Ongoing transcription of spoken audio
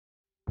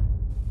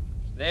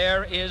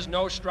There is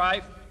no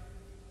strife,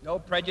 no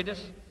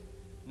prejudice,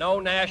 no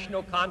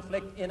national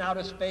conflict in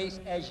outer space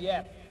as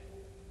yet.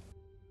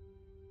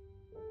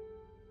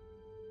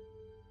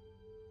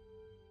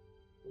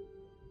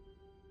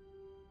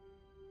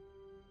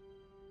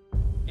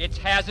 Its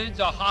hazards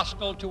are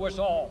hostile to us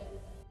all.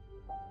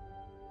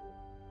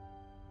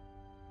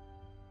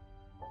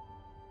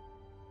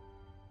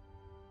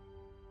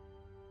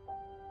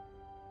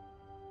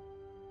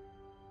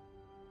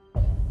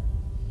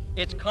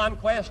 Its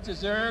conquest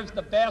deserves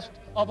the best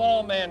of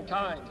all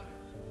mankind.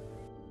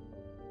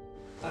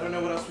 I don't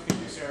know what else we can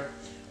do, sir.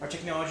 Our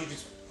technology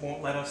just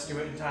won't let us do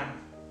it in time.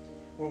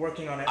 We're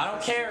working on it. I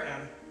don't care.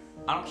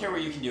 I don't care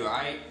what you can do,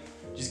 alright?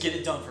 Just get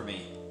it done for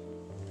me.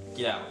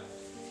 Get out.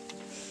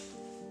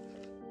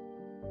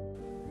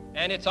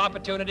 And its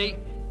opportunity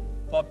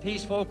for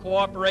peaceful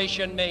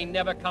cooperation may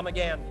never come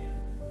again.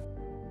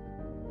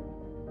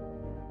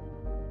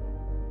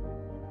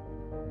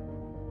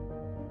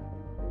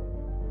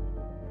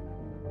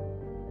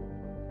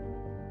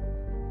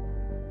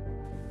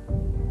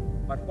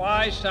 But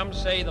why, some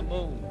say, the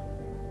moon?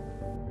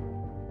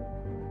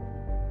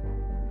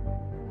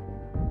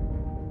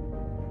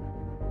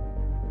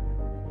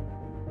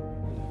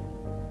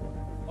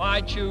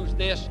 Why choose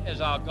this as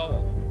our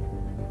goal?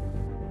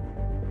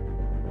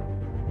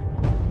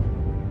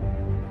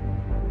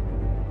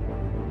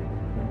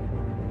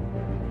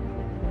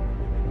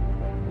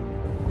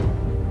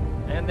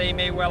 And they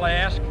may well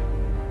ask,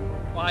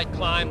 why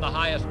climb the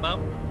highest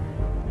mountain?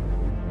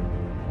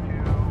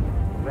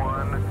 2,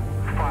 1,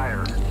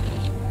 fire.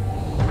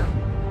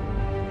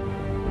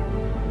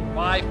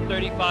 Why,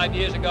 35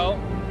 years ago,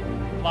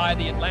 fly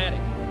the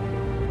Atlantic?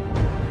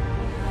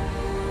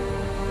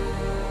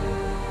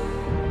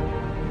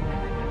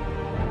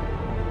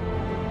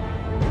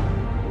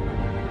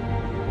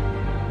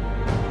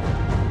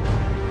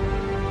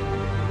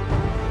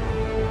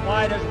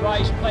 Why does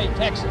Rice play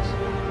Texas?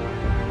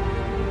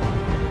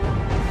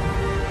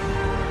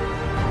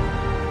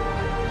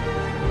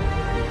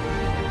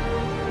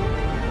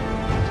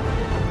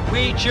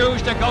 We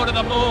choose to go to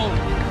the moon.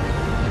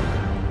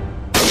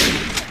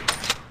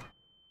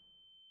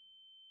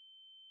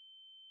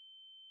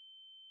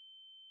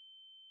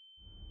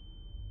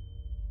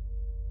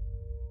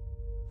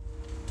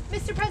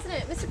 Mr.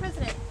 President, Mr.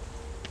 President,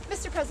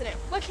 Mr. President,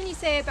 what can you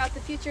say about the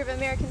future of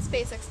American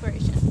space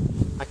exploration?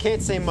 I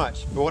can't say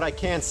much, but what I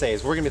can say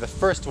is we're going to be the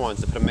first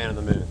ones to put a man on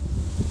the moon.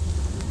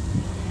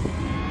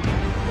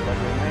 But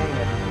remain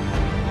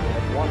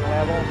at one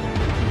level.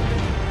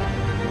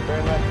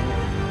 Very much.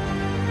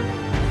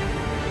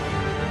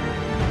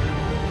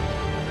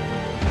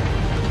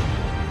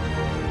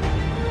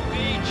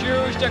 We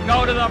choose to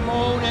go to the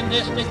moon in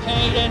this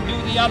decade and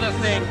do the other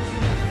things.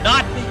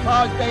 Not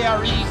because they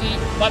are easy,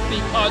 but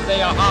because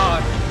they are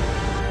hard.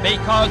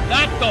 Because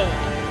that goal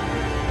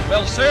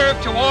will serve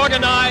to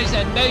organize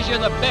and measure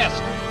the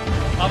best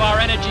of our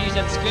energies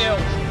and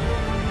skills.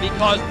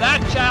 Because that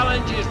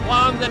challenge is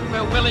one that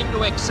we're willing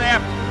to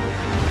accept,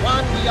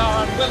 one we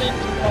are unwilling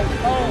to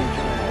postpone.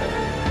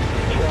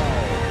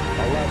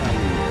 12,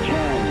 11,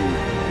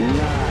 10,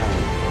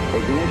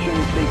 9,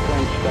 ignition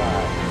sequence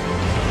start.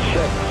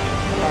 6,